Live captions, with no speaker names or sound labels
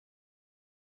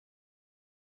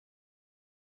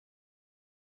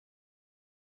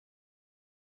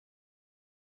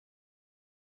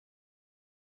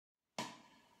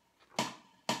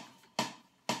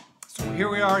Here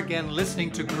we are again,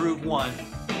 listening to Groove 1.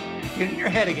 Get in your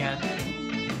head again.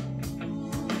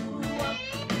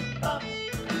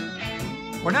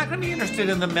 We're not going to be interested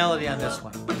in the melody on this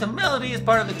one, but the melody is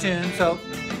part of the tune, so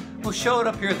we'll show it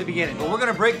up here at the beginning. But we're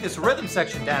going to break this rhythm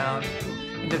section down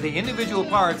into the individual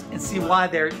parts and see why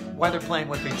they're playing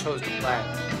what they chose to play.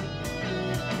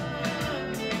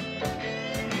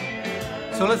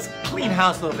 So let's clean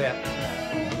house a little bit.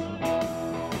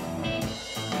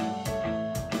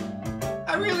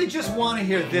 I really just want to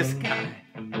hear this guy.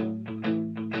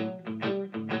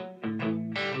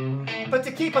 But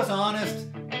to keep us honest,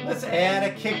 let's add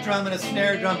a kick drum and a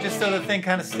snare drum just so the thing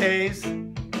kind of stays.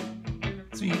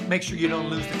 So you make sure you don't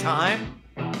lose the time.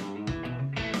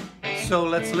 So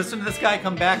let's listen to this guy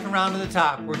come back around to the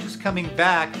top. We're just coming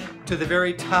back to the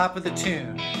very top of the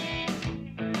tune.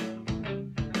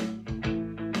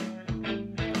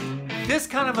 This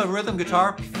kind of a rhythm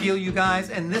guitar feel, you guys,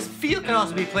 and this feel can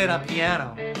also be played on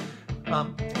piano.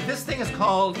 This thing is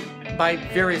called by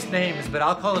various names, but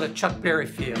I'll call it a Chuck Berry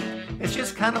feel. It's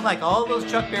just kind of like all those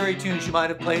Chuck Berry tunes you might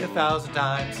have played 1,000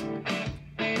 times.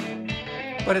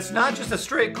 But it's not just a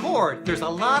straight chord. There's a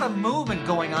lot of movement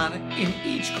going on in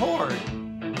each chord.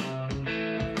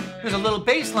 There's a little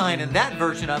bass line in that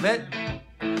version of it.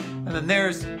 And then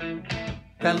there's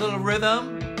that little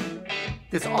rhythm,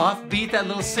 this offbeat, that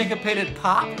little syncopated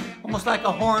pop, almost like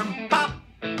a horn pop,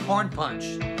 horn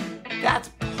punch. That's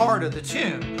part of the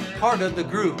tune, part of the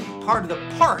groove, part of the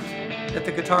part that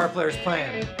the guitar player is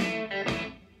playing.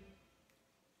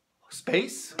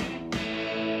 Space.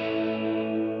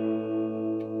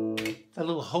 That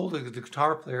little hold of the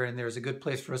guitar player in there is a good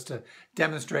place for us to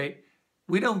demonstrate.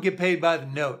 We don't get paid by the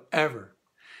note, ever.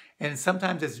 And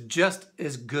sometimes it's just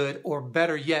as good, or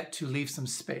better yet, to leave some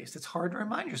space. It's hard to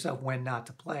remind yourself when not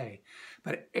to play.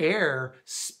 But air,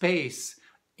 space,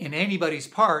 in anybody's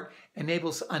part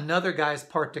enables another guy's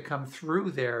part to come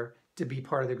through there to be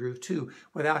part of the groove too,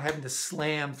 without having to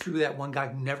slam through that one guy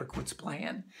who never quits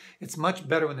playing. It's much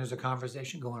better when there's a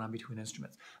conversation going on between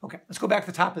instruments. Okay, let's go back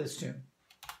to the top of this tune.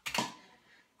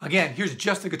 Again, here's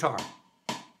just the guitar.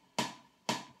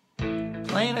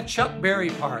 Playing a Chuck Berry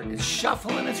part. It's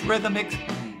shuffling, it's rhythmic,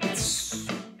 it's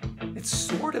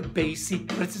sort of bassy,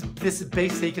 but it's this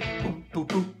bass that you can boop,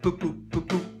 boop, boop, boop, boop,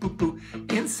 boop, boop,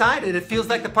 boop. Inside it, it feels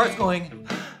like the part's going.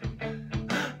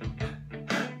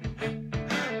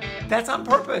 That's on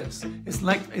purpose. It's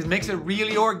like, it makes it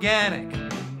really organic.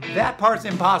 That part's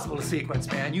impossible to sequence,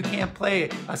 man. You can't play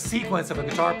a sequence of a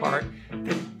guitar part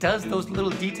that does those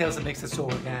little details that makes it so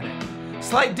organic.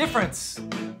 Slight difference.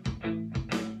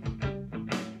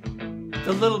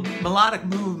 The little melodic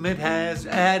movement has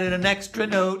added an extra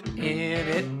note in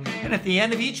it. And at the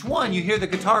end of each one, you hear the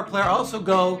guitar player also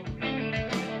go,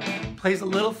 plays a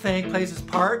little thing, plays his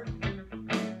part,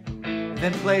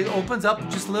 then opens up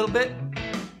just a little bit,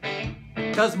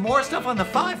 does more stuff on the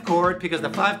 5 chord, because the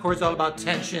 5 chord is all about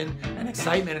tension and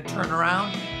excitement and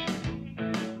turnaround.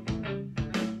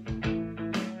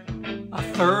 A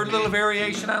third little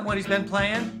variation on what he's been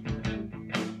playing.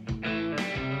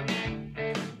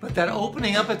 But that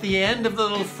opening up at the end of the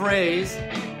little phrase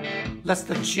lets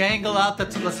the jangle out,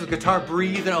 lets the guitar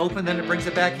breathe and open, then it brings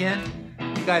it back in.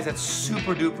 You guys, that's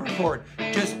super duper important.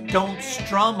 Just don't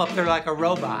strum up there like a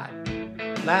robot.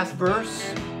 Last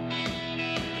verse.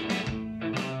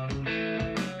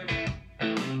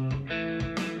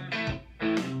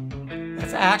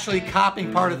 Actually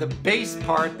copying part of the bass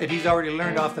part that he's already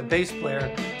learned off the bass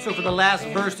player. So for the last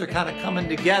verse, they're kind of coming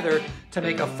together to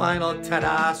make a final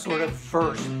ta-da sort of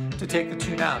verse to take the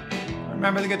tune out.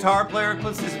 Remember, the guitar player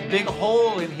puts this big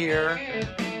hole in here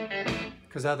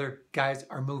because other guys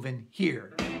are moving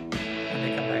here and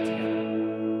they come back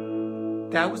together.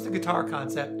 That was the guitar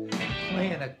concept,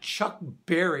 playing a Chuck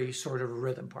Berry sort of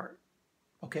rhythm part.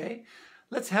 Okay,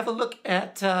 let's have a look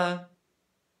at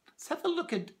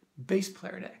bass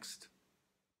player next.